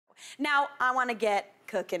Now, I wanna get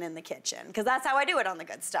cooking in the kitchen, because that's how I do it on The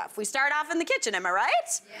Good Stuff. We start off in the kitchen, am I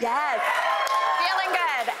right? Yes. Feeling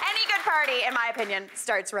good. Any good party, in my opinion,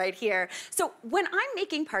 starts right here. So when I'm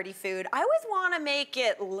making party food, I always wanna make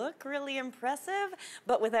it look really impressive,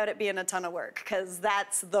 but without it being a ton of work, because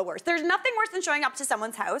that's the worst. There's nothing worse than showing up to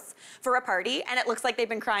someone's house for a party, and it looks like they've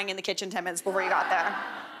been crying in the kitchen 10 minutes before you got there.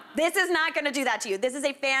 This is not gonna do that to you. This is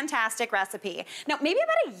a fantastic recipe. Now, maybe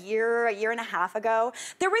about a year and a half ago,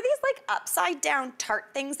 there were these like upside down tart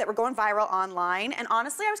things that were going viral online, and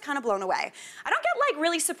honestly, I was kind of blown away. I don't get like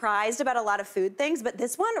really surprised about a lot of food things, but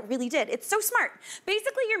this one really did. It's so smart.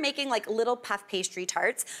 Basically, you're making like little puff pastry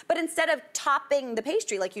tarts, but instead of topping the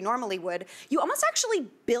pastry like you normally would, you almost actually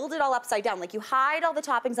build it all upside down. Like you hide all the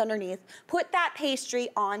toppings underneath, put that pastry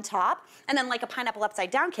on top, and then like a pineapple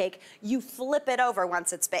upside down cake, you flip it over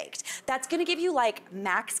once it's baked. That's gonna give you like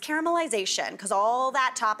max caramelization, because all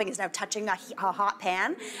that topping is now touching a hot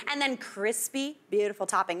pan, and then crispy, beautiful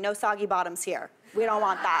topping. No soggy bottoms here. We don't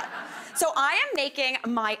want that. So I am making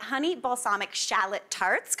my honey balsamic shallot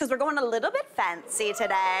tarts, because we're going a little bit fancy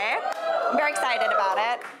today. I'm very excited about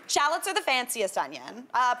it. Shallots are the fanciest onion.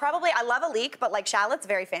 Probably, I love a leek, but like shallots,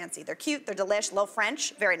 very fancy. They're cute, they're delish, low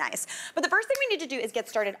French, very nice. But the first thing we need to do is get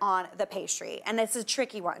started on the pastry, and this is a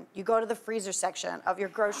tricky one. You go to the freezer section of your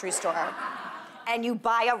grocery store, and you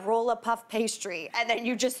buy a roll of puff pastry, and then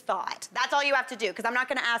you just thaw it. That's all you have to do, because I'm not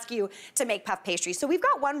gonna ask you to make puff pastry. So we've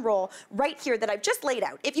got one roll right here that I've just laid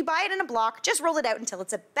out. If you buy it in a block, just roll it out until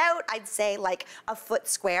it's about, I'd say, like a foot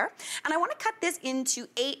square. And I wanna cut this into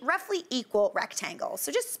 8 roughly equal rectangles.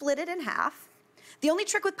 So just split it in half. The only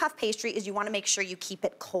trick with puff pastry is you wanna make sure you keep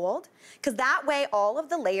it cold, because that way all of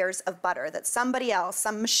the layers of butter that somebody else,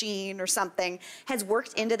 some machine or something, has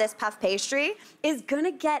worked into this puff pastry is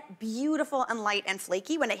gonna get beautiful and light and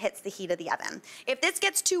flaky when it hits the heat of the oven. If this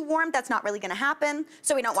gets too warm, that's not really gonna happen,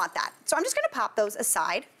 so we don't want that. So I'm just gonna pop those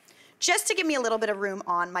aside, just to give me a little bit of room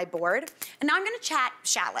on my board. And now I'm gonna chat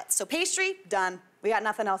shallots. So pastry, done. We got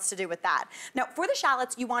nothing else to do with that. Now, for the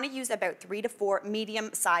shallots, you wanna use about 3 to 4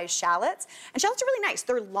 medium-sized shallots. And shallots are really nice.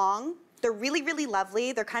 They're long, they're really, really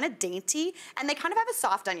lovely, they're kind of dainty, and they kind of have a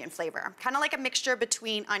soft onion flavor, kind of like a mixture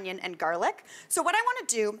between onion and garlic. So what I wanna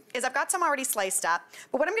do is I've got some already sliced up,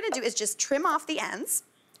 but what I'm gonna do is just trim off the ends,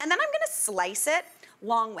 and then I'm gonna slice it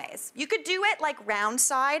long ways. You could do it like round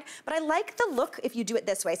side, but I like the look if you do it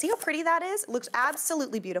this way. See how pretty that is? It looks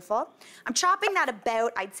absolutely beautiful. I'm chopping that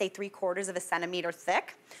about, I'd say 3/4 of a centimeter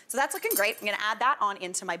thick. So that's looking great. I'm gonna add that on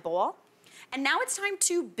into my bowl. And now it's time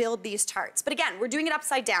to build these tarts. But again, we're doing it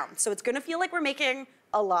upside down, so it's gonna feel like we're making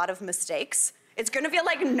a lot of mistakes. It's gonna feel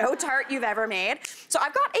like no tart you've ever made. So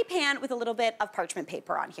I've got a pan with a little bit of parchment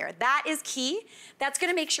paper on here. That is key. That's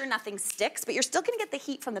gonna make sure nothing sticks, but you're still gonna get the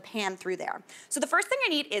heat from the pan through there. So the first thing I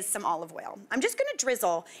need is some olive oil. I'm just gonna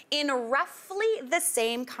drizzle in roughly the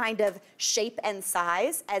same kind of shape and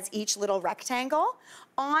size as each little rectangle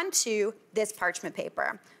onto this parchment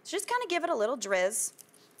paper. So just kind of give it a little drizz.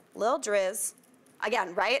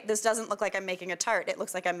 Again, right? This doesn't look like I'm making a tart. It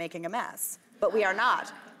looks like I'm making a mess, but we are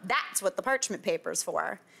not. That's what the parchment paper's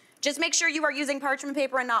for. Just make sure you are using parchment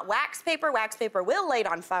paper and not wax paper. Wax paper will light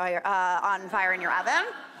on fire in your oven.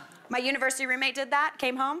 My university roommate did that,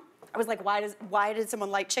 came home. I was like, why did someone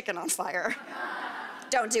light chicken on fire?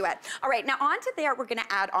 Don't do it. All right, now onto there, we're gonna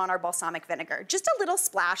add on our balsamic vinegar. Just a little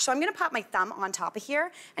splash, so I'm gonna pop my thumb on top of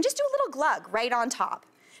here and just do a little glug right on top.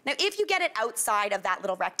 Now, if you get it outside of that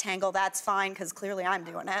little rectangle, that's fine, because clearly I'm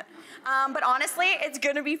doing it. But honestly, it's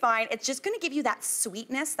gonna be fine. It's just gonna give you that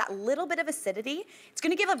sweetness, that little bit of acidity. It's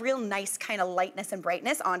gonna give a real nice kind of lightness and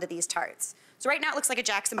brightness onto these tarts. So right now it looks like a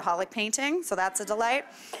Jackson Pollock painting, so that's a delight.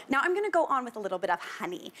 Now I'm gonna go on with a little bit of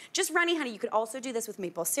honey. Just runny honey. You could also do this with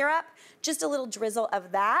maple syrup. Just a little drizzle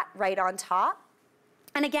of that right on top.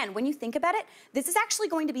 And again, when you think about it, this is actually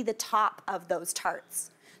going to be the top of those tarts.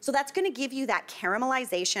 So that's gonna give you that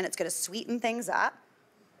caramelization. It's gonna sweeten things up.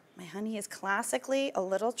 My honey is classically a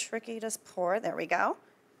little tricky to pour. There we go.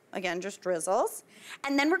 Again, just drizzles.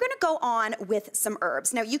 And then we're gonna go on with some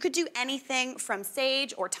herbs. Now, you could do anything from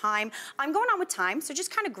sage or thyme. I'm going on with thyme, so just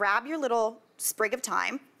kind of grab your little sprig of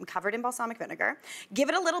thyme, I'm covered in balsamic vinegar, give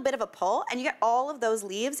it a little bit of a pull, and you get all of those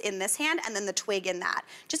leaves in this hand and then the twig in that.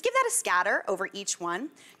 Just give that a scatter over each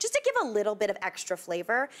one, just to give a little bit of extra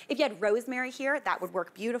flavor. If you had rosemary here, that would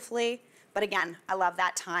work beautifully. But again, I love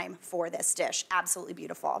that thyme for this dish. Absolutely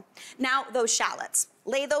beautiful. Now, those shallots.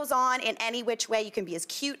 Lay those on in any which way. You can be as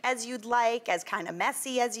cute as you'd like, as kind of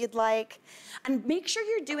messy as you'd like. And make sure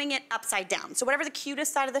you're doing it upside down. So whatever the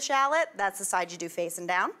cutest side of the shallot, that's the side you do facing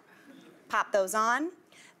down. Pop those on.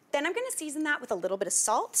 Then I'm gonna season that with a little bit of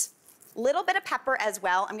salt, Little bit of pepper as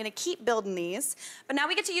well. I'm gonna keep building these. But now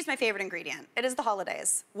we get to use my favorite ingredient. It is the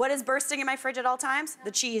holidays. What is bursting in my fridge at all times?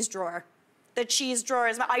 The cheese drawer. The cheese drawer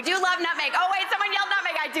is I do love nutmeg. Oh wait, someone yelled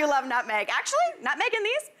nutmeg. I do love nutmeg. Actually, nutmeg in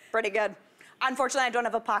these, pretty good. Unfortunately, I don't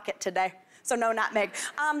have a pocket today, so no nutmeg.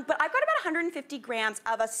 But I've got about 150 grams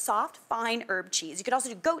of a soft, fine herb cheese. You could also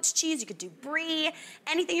do goat's cheese, you could do brie,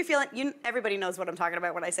 anything you're feeling. Everybody knows what I'm talking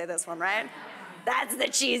about when I say this one, right? That's the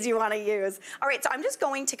cheese you want to use. All right, so I'm just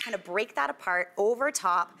going to kind of break that apart over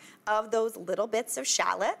top of those little bits of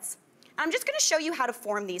shallots. I'm just going to show you how to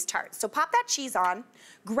form these tarts. So pop that cheese on,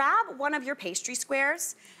 grab one of your pastry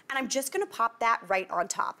squares, and I'm just going to pop that right on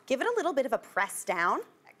top. Give it a little bit of a press down.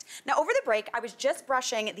 Now, over the break, I was just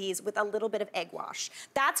brushing these with a little bit of egg wash.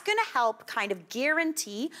 That's gonna help kind of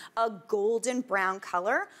guarantee a golden brown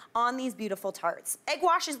color on these beautiful tarts. Egg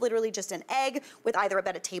wash is literally just an egg with either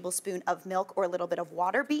about a tablespoon of milk or a little bit of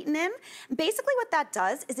water beaten in. Basically what that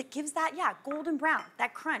does is it gives that, golden brown,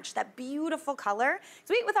 that crunch, that beautiful color.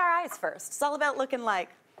 So we eat with our eyes first. It's all about looking like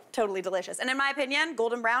totally delicious. And in my opinion,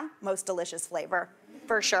 golden brown, most delicious flavor.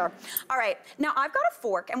 For sure. All right, now I've got a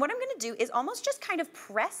fork, and what I'm gonna do is almost just kind of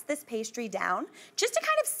press this pastry down, just to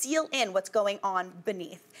kind of seal in what's going on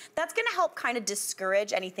beneath. That's gonna help kind of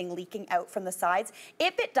discourage anything leaking out from the sides.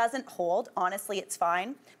 If it doesn't hold, honestly, it's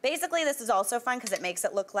fine. Basically, this is also fun because it makes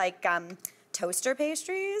it look like toaster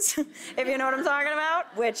pastries, if you know what I'm talking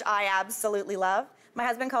about, which I absolutely love. My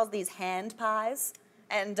husband calls these hand pies,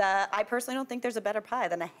 and I personally don't think there's a better pie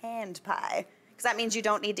than a hand pie. That means you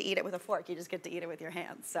don't need to eat it with a fork, you just get to eat it with your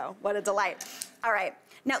hands, so what a delight. All right,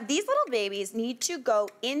 now these little babies need to go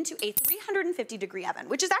into a 350-degree oven,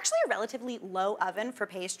 which is actually a relatively low oven for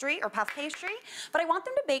pastry or puff pastry, but I want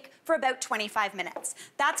them to bake for about 25 minutes.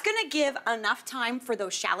 That's gonna give enough time for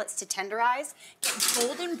those shallots to tenderize, get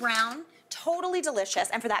golden brown, totally delicious,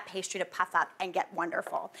 and for that pastry to puff up and get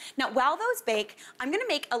wonderful. Now, while those bake, I'm gonna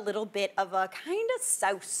make a little bit of a kind of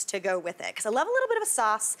sauce to go with it, because I love a little bit of a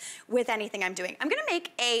sauce with anything I'm doing. I'm gonna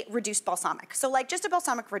make a reduced balsamic. So like just a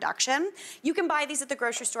balsamic reduction. You can buy these at the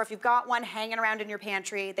grocery store if you've got one hanging around in your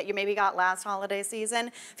pantry that you maybe got last holiday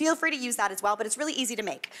season. Feel free to use that as well, but it's really easy to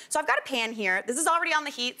make. So I've got a pan here. This is already on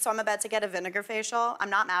the heat, so I'm about to get a vinegar facial. I'm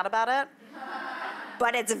not mad about it.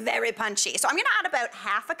 But it's very punchy. So I'm gonna add about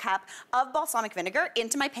half a cup of balsamic vinegar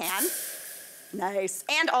into my pan. Nice.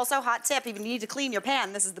 And also, hot tip, if you need to clean your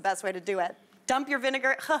pan, this is the best way to do it. Dump your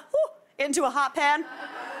vinegar into a hot pan.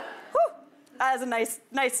 That is a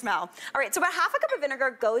nice smell. All right, so about half a cup of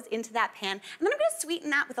vinegar goes into that pan, and then I'm gonna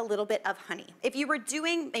sweeten that with a little bit of honey. If you were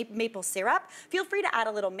doing maple syrup, feel free to add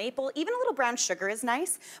a little maple, even a little brown sugar is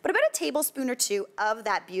nice, but about a tablespoon or two of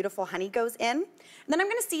that beautiful honey goes in. And then I'm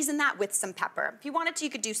gonna season that with some pepper. If you wanted to,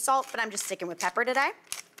 you could do salt, but I'm just sticking with pepper today.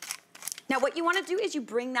 Now what you wanna do is you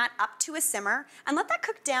bring that up to a simmer and let that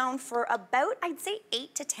cook down for about, I'd say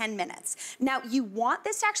 8 to 10 minutes. Now you want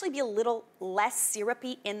this to actually be a little less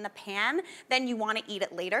syrupy in the pan than you wanna eat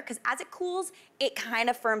it later, because as it cools, it kind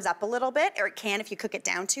of firms up a little bit, or it can if you cook it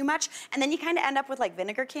down too much, and then you kind of end up with like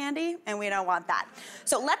vinegar candy, and we don't want that.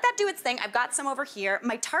 So let that do its thing. I've got some over here.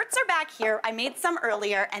 My tarts are back here. I made some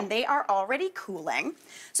earlier, and they are already cooling.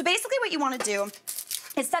 So basically what you wanna do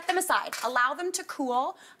is set them aside. Allow them to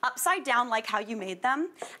cool upside down like how you made them.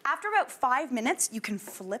 After about 5 minutes, you can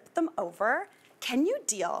flip them over. Can you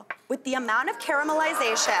deal with the amount of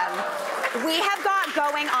caramelization we have got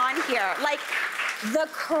going on here? Like the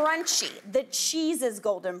crunchy, the cheese is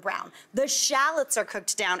golden brown, the shallots are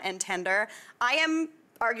cooked down and tender. I am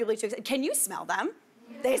arguably too excited. Can you smell them?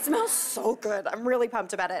 They smell so good. I'm really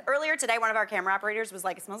pumped about it. Earlier today, one of our camera operators was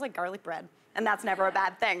like, it smells like garlic bread. And that's never a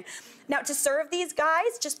bad thing. Now to serve these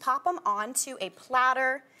guys, just pop them onto a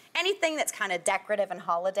platter. Anything that's kind of decorative and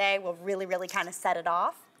holiday will really, really kind of set it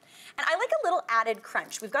off. And I like a little added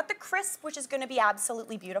crunch. We've got the crisp, which is gonna be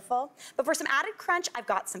absolutely beautiful. But for some added crunch, I've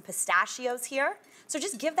got some pistachios here. So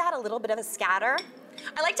just give that a little bit of a scatter.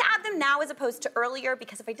 I like to add them now as opposed to earlier,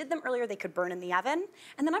 because if I did them earlier, they could burn in the oven.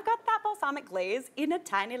 And then I've got that balsamic glaze in a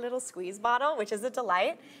tiny little squeeze bottle, which is a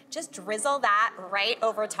delight. Just drizzle that right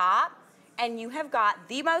over top, and you have got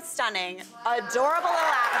the most stunning, adorable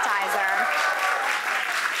little appetizer.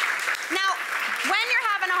 Now, when you're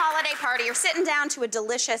having a holiday party or sitting down to a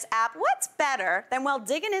delicious app, what's better than, well,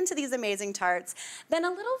 digging into these amazing tarts than a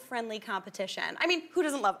little friendly competition? I mean, who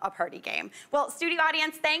doesn't love a party game? Well, studio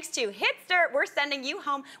audience, thanks to Hitster, we're sending you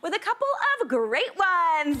home with a couple of great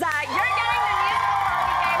ones. You're getting the musical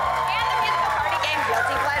party game and the musical party game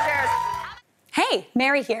Guilty Pleasures. Hey,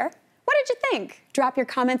 Mary here. What did you think? Drop your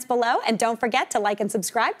comments below, and don't forget to like and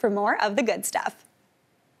subscribe for more of the good stuff.